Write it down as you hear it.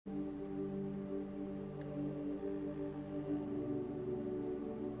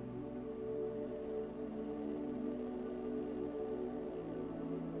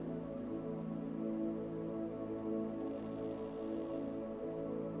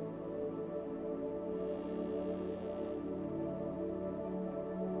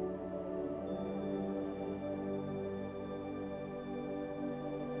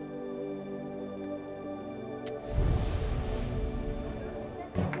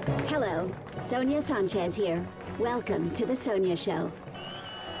Hello, Sonia Sanchez here. Welcome to The Sonia Show.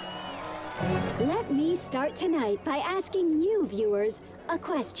 Let me start tonight by asking you, viewers, a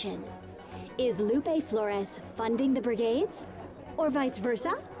question. Is Lupe Flores funding the brigades? Or vice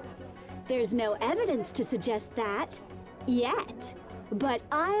versa? There's no evidence to suggest that yet, but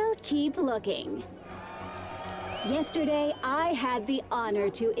I'll keep looking. Yesterday, I had the honor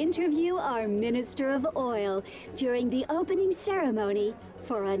to interview our Minister of Oil during the opening ceremony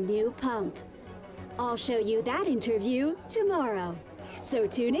for a new pump. I'll show you that interview tomorrow. So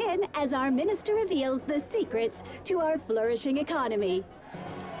tune in as our minister reveals the secrets to our flourishing economy.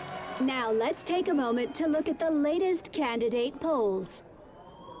 Now let's take a moment to look at the latest candidate polls.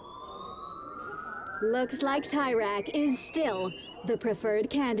 Looks like Tyrak is still the preferred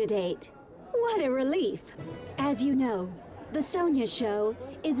candidate. What a relief! As you know, The Sonia Show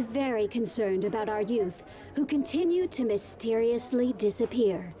is very concerned about our youth who continue to mysteriously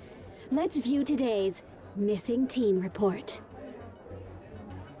disappear. Let's view today's Missing Teen Report.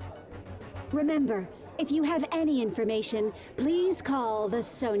 Remember, if you have any information, please call the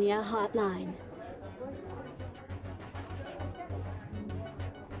Sonia hotline.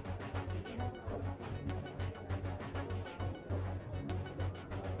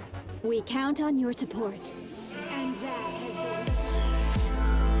 We count on your support. And that has been...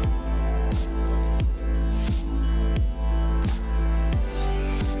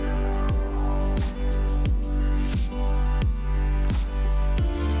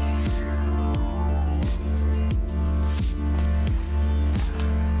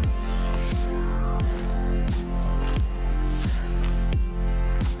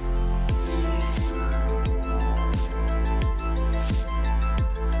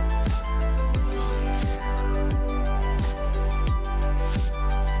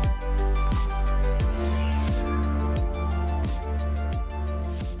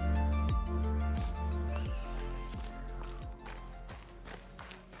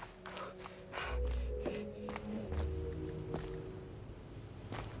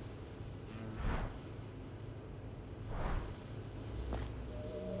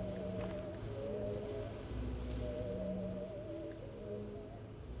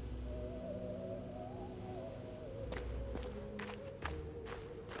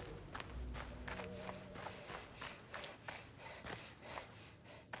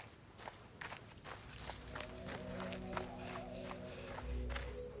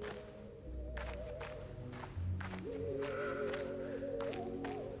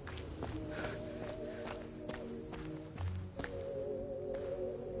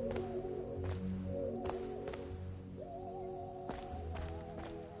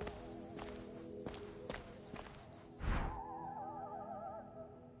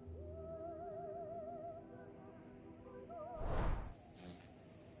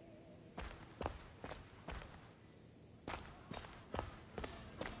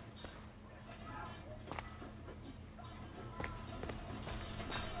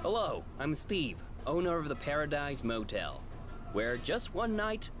 Hello, I'm Steve, owner of the Paradise Motel, where just one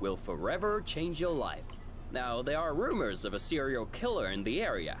night will forever change your life. Now, there are rumors of a serial killer in the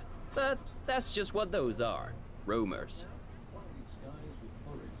area, but that's just what those are, rumors.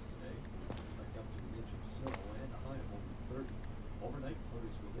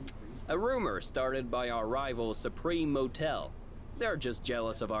 A rumor started by our rival Supreme Motel. They're just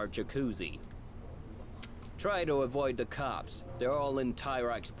jealous of our jacuzzi. Try to avoid the cops. They're all in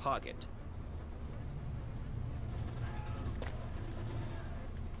Tyrak's pocket.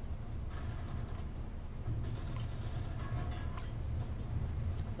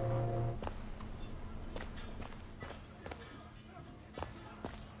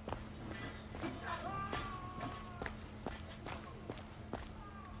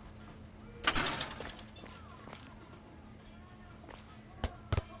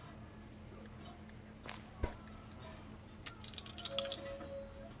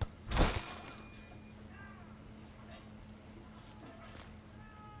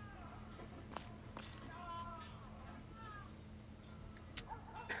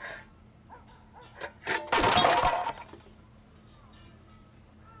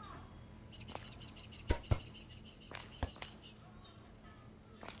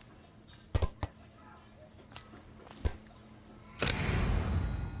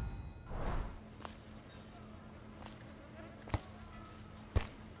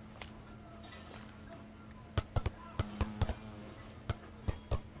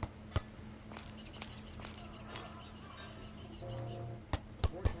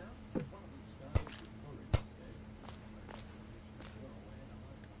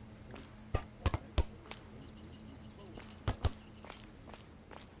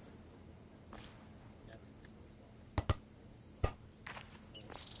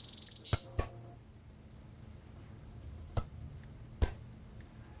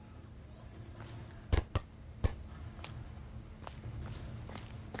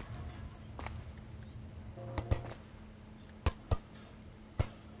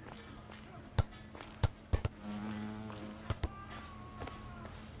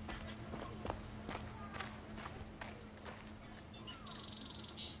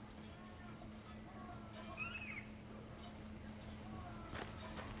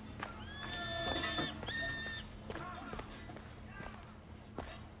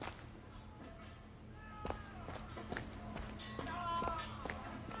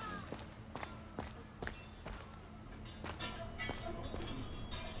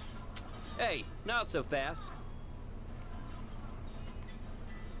 Hey, not so fast.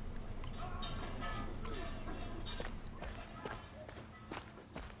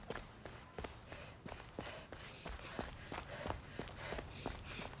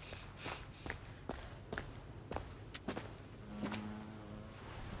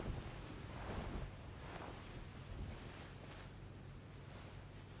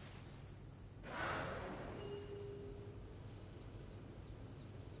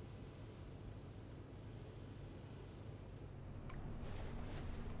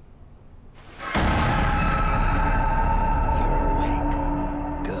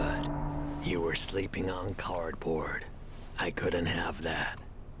 Sleeping on cardboard. I couldn't have that.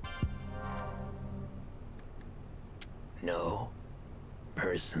 No.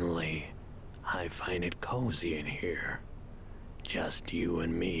 Personally, I find it cozy in here. Just you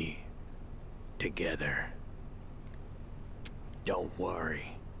and me. Together. Don't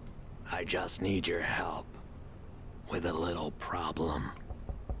worry. I just need your help. With a little problem.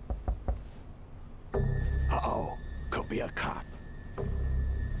 Uh-oh. Could be a cop.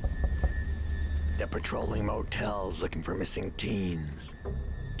 They're patrolling motels looking for missing teens.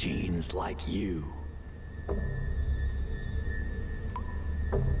 Teens like you.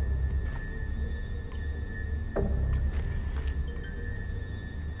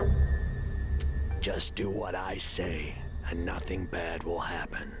 Just do what I say, and nothing bad will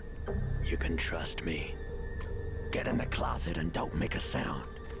happen. You can trust me. Get in the closet and don't make a sound.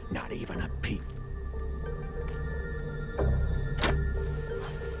 Not even a peep.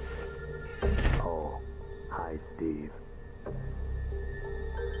 Hi, Steve.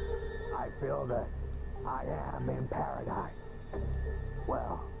 I feel that I am in paradise.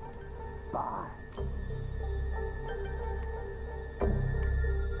 Well, bye.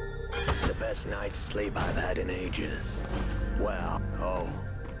 The best night's sleep I've had in ages. Well, oh,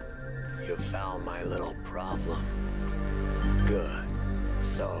 you found my little problem. Good.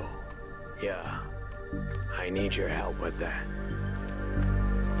 So, yeah, I need your help with that.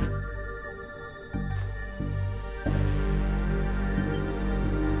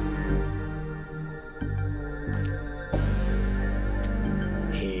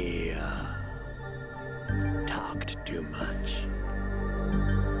 Too much.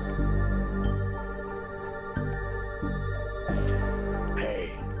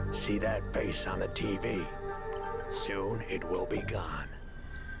 Hey, see that face on the TV? Soon it will be gone.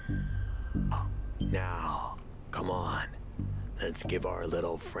 Now, come on. Let's give our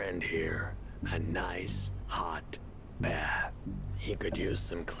little friend here a nice, hot bath. He could use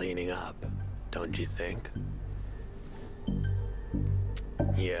some cleaning up, don't you think?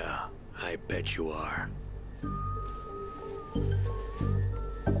 Yeah, I bet you are.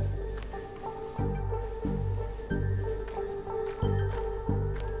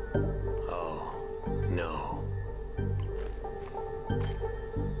 Oh, no.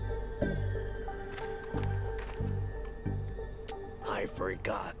 I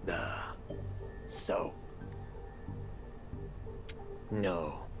forgot the soap.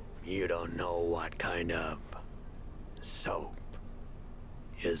 No, you don't know what kind of soap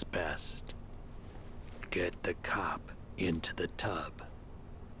is best. Get the cop into the tub.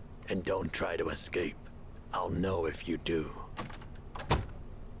 And don't try to escape. I'll know if you do.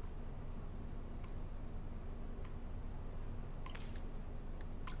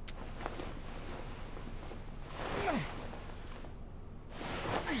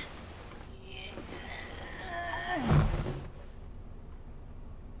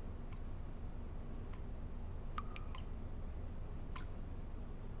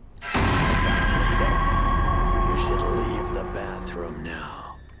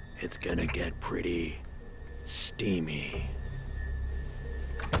 Now, it's gonna get pretty steamy.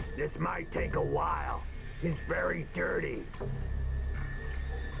 This might take a while. It's very dirty.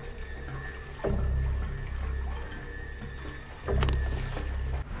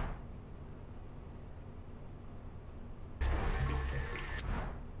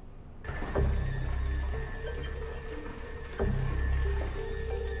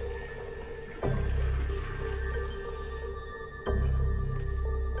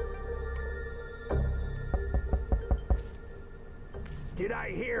 Did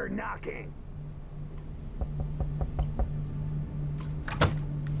I hear knocking?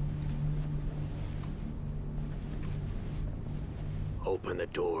 Open the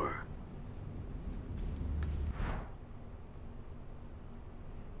door.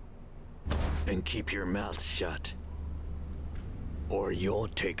 And keep your mouth shut. Or you'll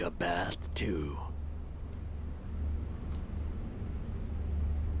take a bath too.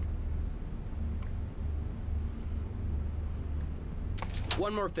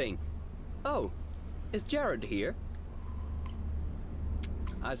 One more thing. Oh, is Jared here?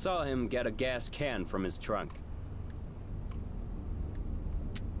 I saw him get a gas can from his trunk.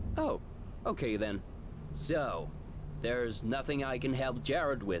 Oh, okay then. So, there's nothing I can help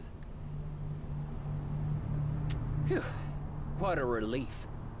Jared with. Phew, what a relief.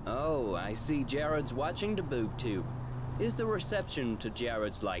 Oh, I see Jared's watching the boob tube. Is the reception to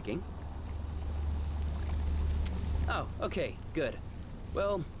Jared's liking? Oh, okay, good.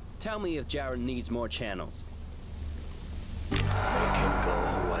 Well, tell me if Jared needs more channels. Make him go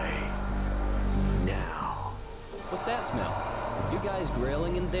away. Now. What's that smell? You guys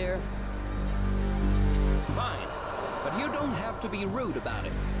grilling in there? Fine, but you don't have to be rude about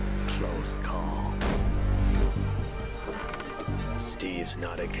it. Close call. Steve's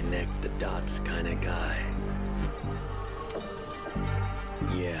not a connect the dots kind of guy.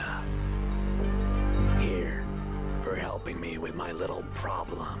 Yeah. Here, for helping me with my little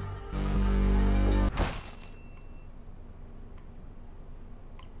problem.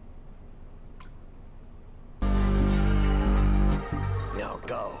 Now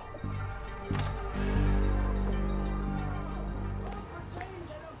go.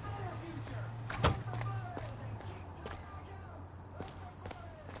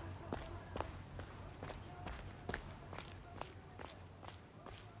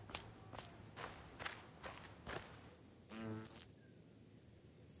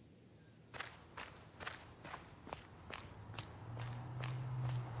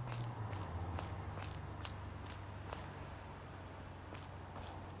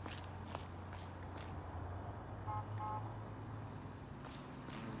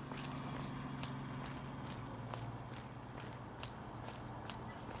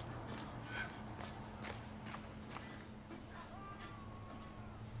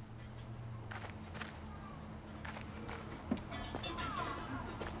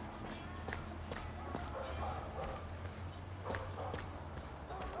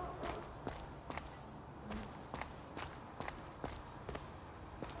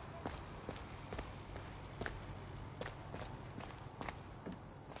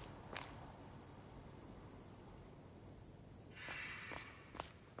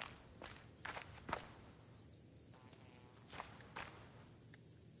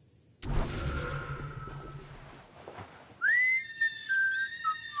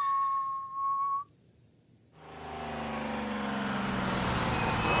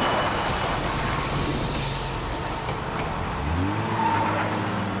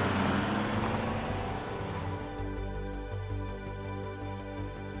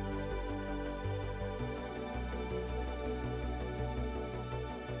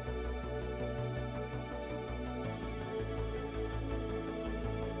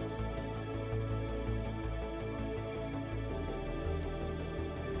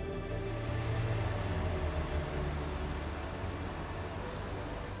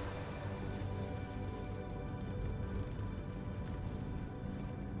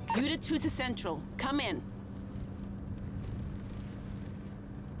 Unit 2 to Central. Come in.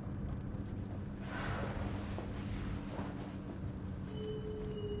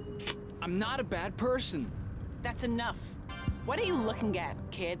 I'm not a bad person. That's enough. What are you looking at,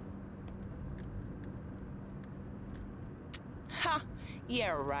 kid? Ha!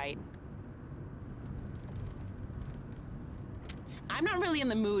 Yeah, right. I'm not really in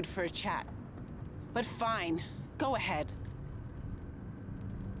the mood for a chat. But fine. Go ahead.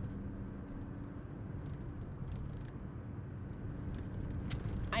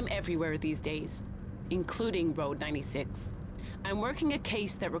 I'm everywhere these days, including Road 96. I'm working a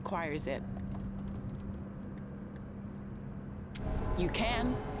case that requires it. You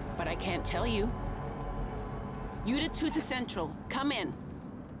can, but I can't tell you. Unit 2 to Central, come in.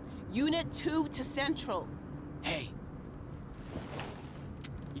 Unit 2 to Central. Hey.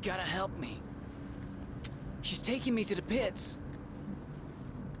 You gotta help me. She's taking me to the pits.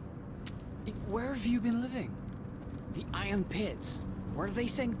 Where have you been living? The Iron Pits. Where are they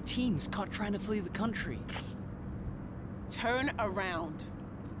saying teens caught trying to flee the country? Turn around.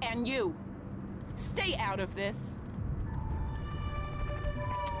 And you, stay out of this.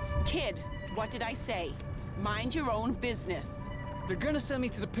 Kid, what did I say? Mind your own business. They're gonna send me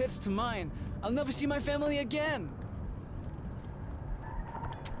to the pits to mine. I'll never see my family again.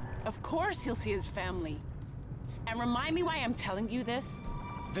 Of course he'll see his family. And remind me why I'm telling you this?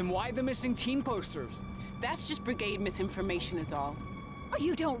 Then why the missing teen posters? That's just brigade misinformation is all. Oh,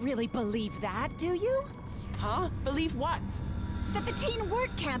 you don't really believe that, do you? Huh? Believe what? That the teen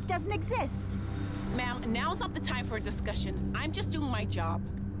work camp doesn't exist. Ma'am, now's not the time for a discussion. I'm just doing my job.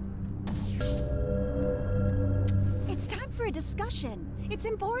 It's time for a discussion. It's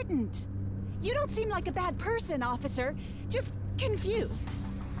important. You don't seem like a bad person, officer. Just confused.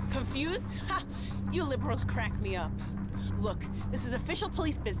 Confused? Ha! You liberals crack me up. Look, this is official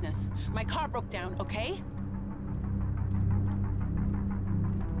police business. My car broke down, okay?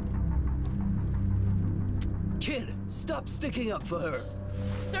 Kid, stop sticking up for her.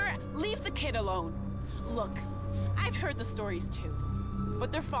 Sir, leave the kid alone. Look, I've heard the stories too,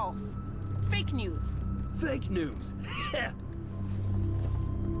 but they're false. Fake news. Fake news.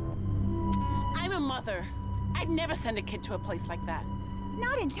 I'm a mother. I'd never send a kid to a place like that.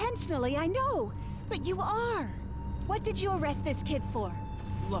 Not intentionally, I know. But you are. What did you arrest this kid for?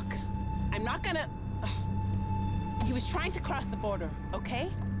 Look, I'm not gonna... He was trying to cross the border,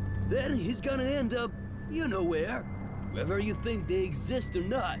 okay? Then he's gonna end up, you know where. Whether you think they exist or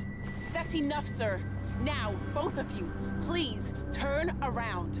not. That's enough, sir. Now, both of you, please turn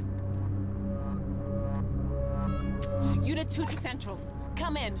around. Unit 2 to Central.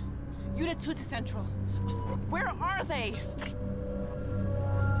 Come in. Unit 2 to Central. Where are they?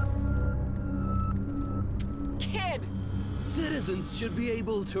 Kid! Citizens should be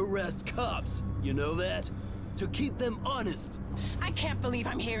able to arrest cops. You know that? To keep them honest. I can't believe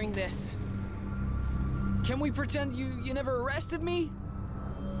I'm hearing this. Can we pretend you never arrested me?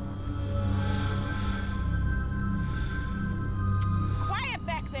 Quiet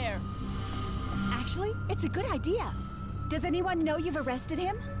back there! Actually, it's a good idea. Does anyone know you've arrested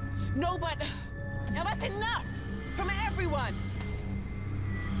him? No, but... Now that's enough! From everyone!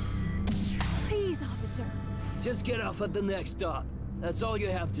 Please, officer. Just get off at the next stop. That's all you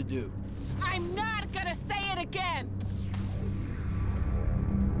have to do. I'm not gonna say it again!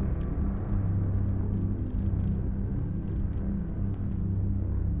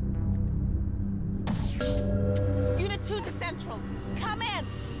 Unit 2 to Central. Come in!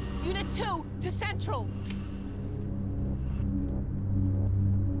 Unit 2 to Central.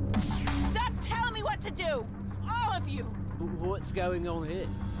 Stop telling me what to do! All of you! What's going on here?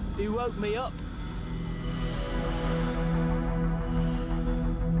 You woke me up.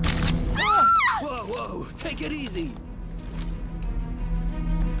 Whoa, whoa, take it easy.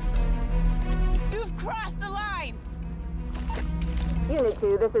 You've crossed the line! Unit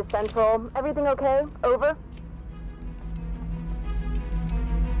 2, this is Central. Everything okay? Over?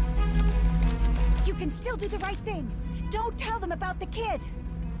 You can still do the right thing. Don't tell them about the kid.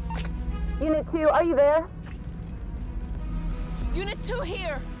 Unit 2, are you there? Unit 2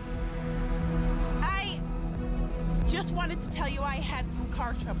 here! I just wanted to tell you I had some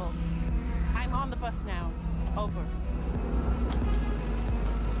car trouble. I'm on the bus now. Over.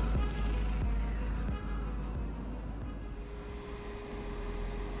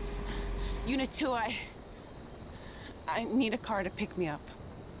 Unit 2, I need a car to pick me up.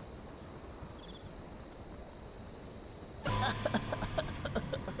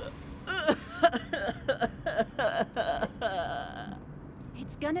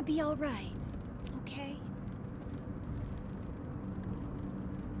 It's gonna be all right, okay?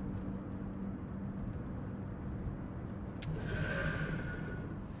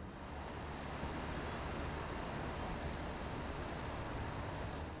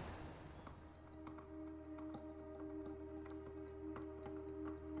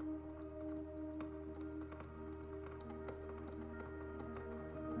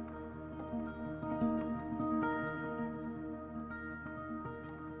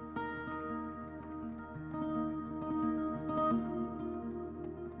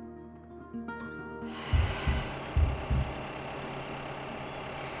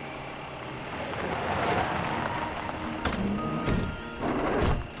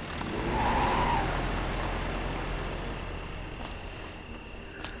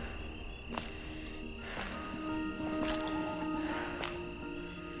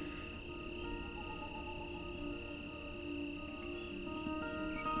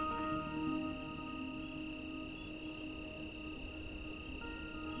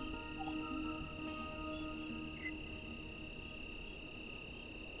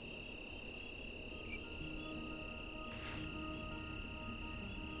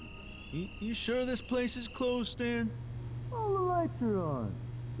 You sure this place is closed, Stan? All the lights are on.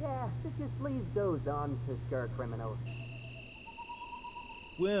 Yeah, this just leaves those on to scare criminals.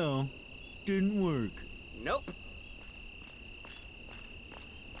 Well, didn't work. Nope.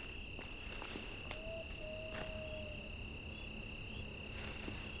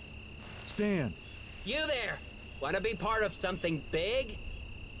 Stan! You there! Want to be part of something big?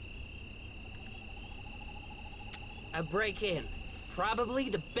 A break-in. Probably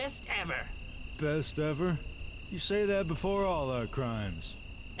the best ever. Best ever? You say that before all our crimes.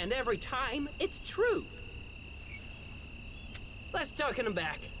 And every time, it's true. Let's token him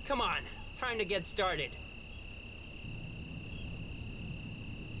back. Come on, time to get started.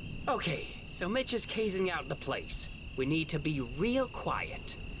 Okay, so Mitch is casing out the place. We need to be real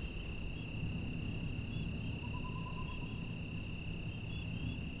quiet.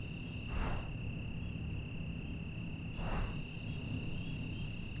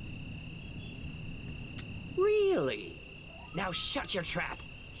 Really? Now shut your trap.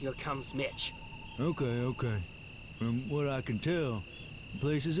 Here comes Mitch. Okay. From what I can tell, the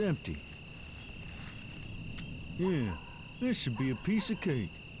place is empty. Yeah, this should be a piece of cake.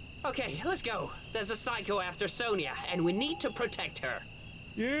 Okay, let's go. There's a psycho after Sonia, and we need to protect her.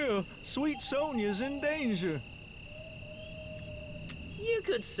 Yeah, sweet Sonia's in danger. You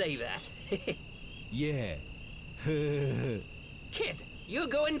could say that. Yeah. Kid, you're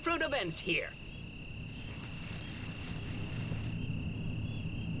going through the vents here.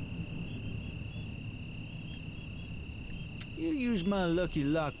 You used my lucky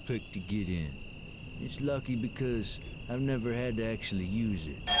lockpick to get in. It's lucky because I've never had to actually use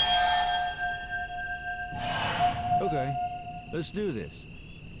it. Okay, let's do this.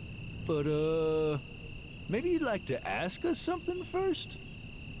 But, maybe you'd like to ask us something first?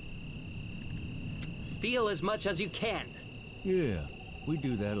 Steal as much as you can. Yeah, we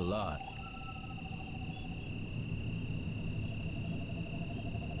do that a lot.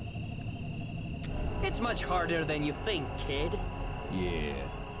 It's much harder than you think, kid. Yeah,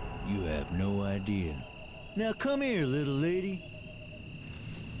 you have no idea. Now come here, little lady.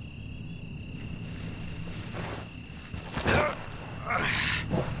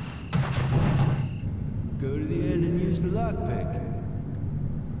 Go to the end and use the lockpick.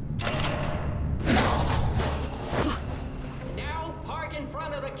 Now park in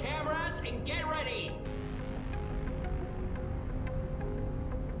front of the cameras and get ready.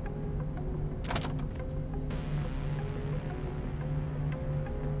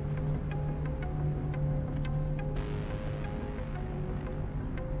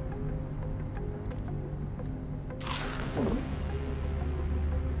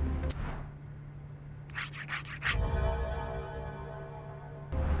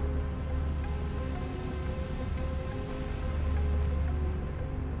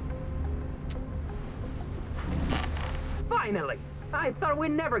 Finally! I thought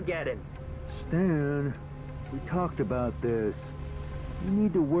we'd never get in. Stan, we talked about this. You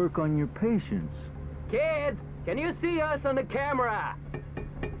need to work on your patience. Kids, can you see us on the camera?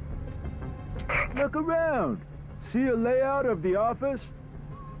 Look around. See a layout of the office?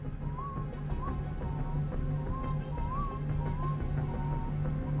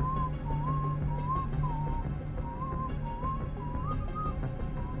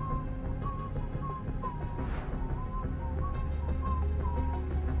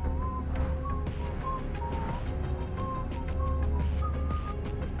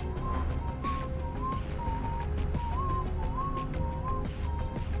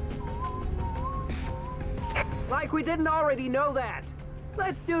 Like we didn't already know that.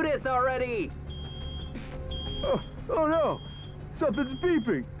 Let's do this already. Oh no! Something's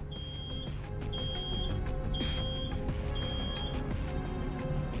beeping.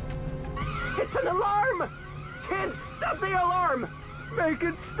 It's an alarm! Kid, stop the alarm! Make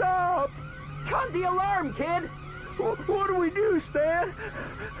it stop! Cut the alarm, kid! What do we do, Stan?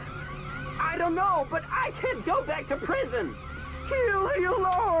 I don't know, but I can't go back to prison! Kill the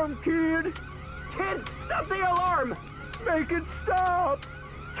alarm, kid! Kid, stop the alarm! Make it stop!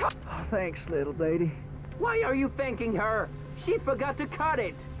 Oh, thanks, little lady. Why are you thanking her? She forgot to cut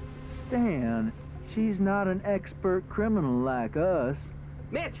it. Stan, she's not an expert criminal like us.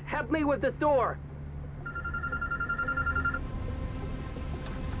 Mitch, help me with this door.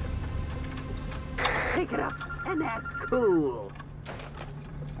 Pick it up, and that's cool.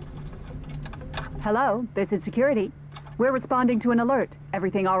 Hello, this is security. We're responding to an alert.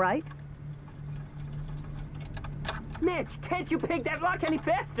 Everything all right? Mitch, can't you pick that lock any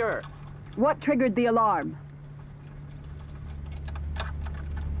faster? What triggered the alarm?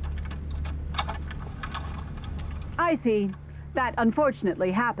 I see. That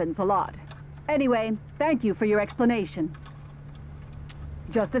unfortunately happens a lot. Anyway, thank you for your explanation.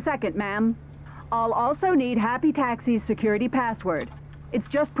 Just a second, ma'am. I'll also need Happy Taxi's security password. It's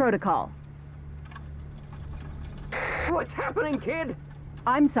just protocol. What's happening, kid?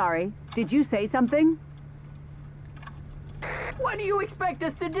 I'm sorry. Did you say something? What do you expect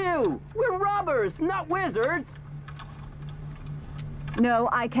us to do? We're robbers, not wizards. No,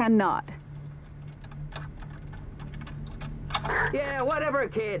 I cannot. Yeah, whatever,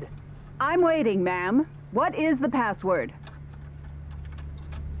 kid. I'm waiting, ma'am. What is the password?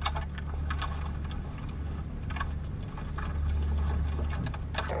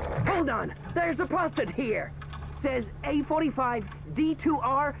 Hold on. There's a post-it here. Says A45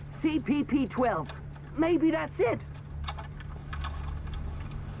 D2R CPP12. Maybe that's it.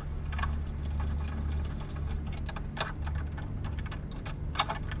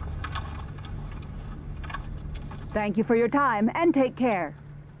 Thank you for your time, and take care.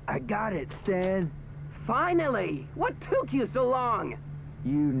 I got it, Stan. Finally! What took you so long?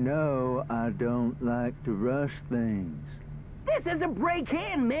 You know I don't like to rush things. This is a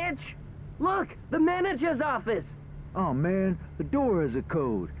break-in, Mitch! Look, the manager's office. Oh man, the door has a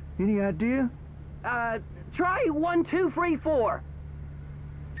code. Any idea? Try 1234.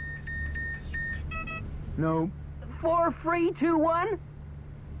 No. 4321?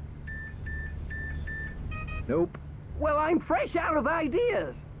 Nope. Well, I'm fresh out of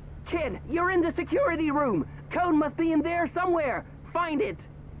ideas. Kid, you're in the security room. Code must be in there somewhere. Find it.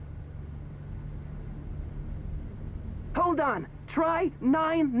 Hold on. Try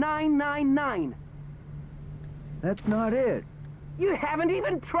 9999. That's not it. You haven't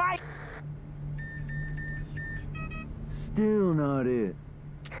even tried. Still not it.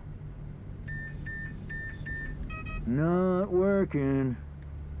 Not working.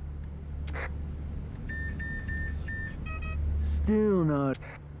 Still not.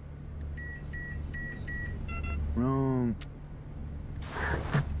 Wrong.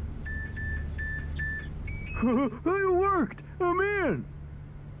 It worked! I'm in!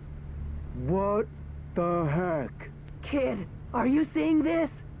 What the heck? Kid, are you seeing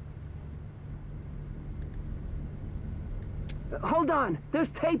this? Hold on, there's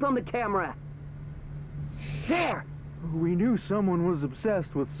tape on the camera. There! We knew someone was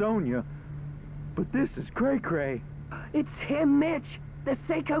obsessed with Sonia, but this is cray-cray. It's him, Mitch. The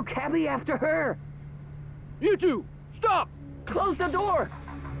Seiko cabbie after her. You two, stop! Close the door!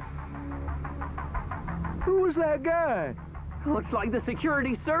 Who was that guy? Looks like the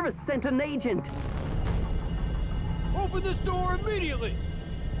security service sent an agent. Open this door immediately!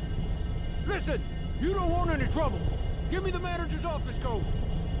 Listen, you don't want any trouble. Give me the manager's office code.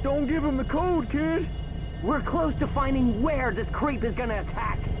 Don't give him the code, kid. We're close to finding where this creep is gonna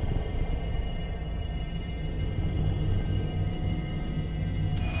attack.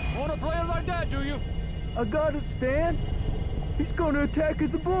 Wanna play it like that, do you? I got it, Stan. He's gonna attack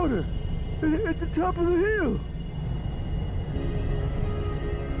at the border. At the top of the hill.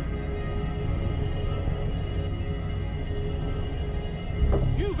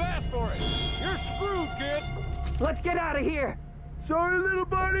 You've asked for it. You're screwed, kid. Let's get out of here. Sorry, little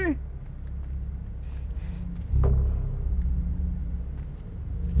buddy.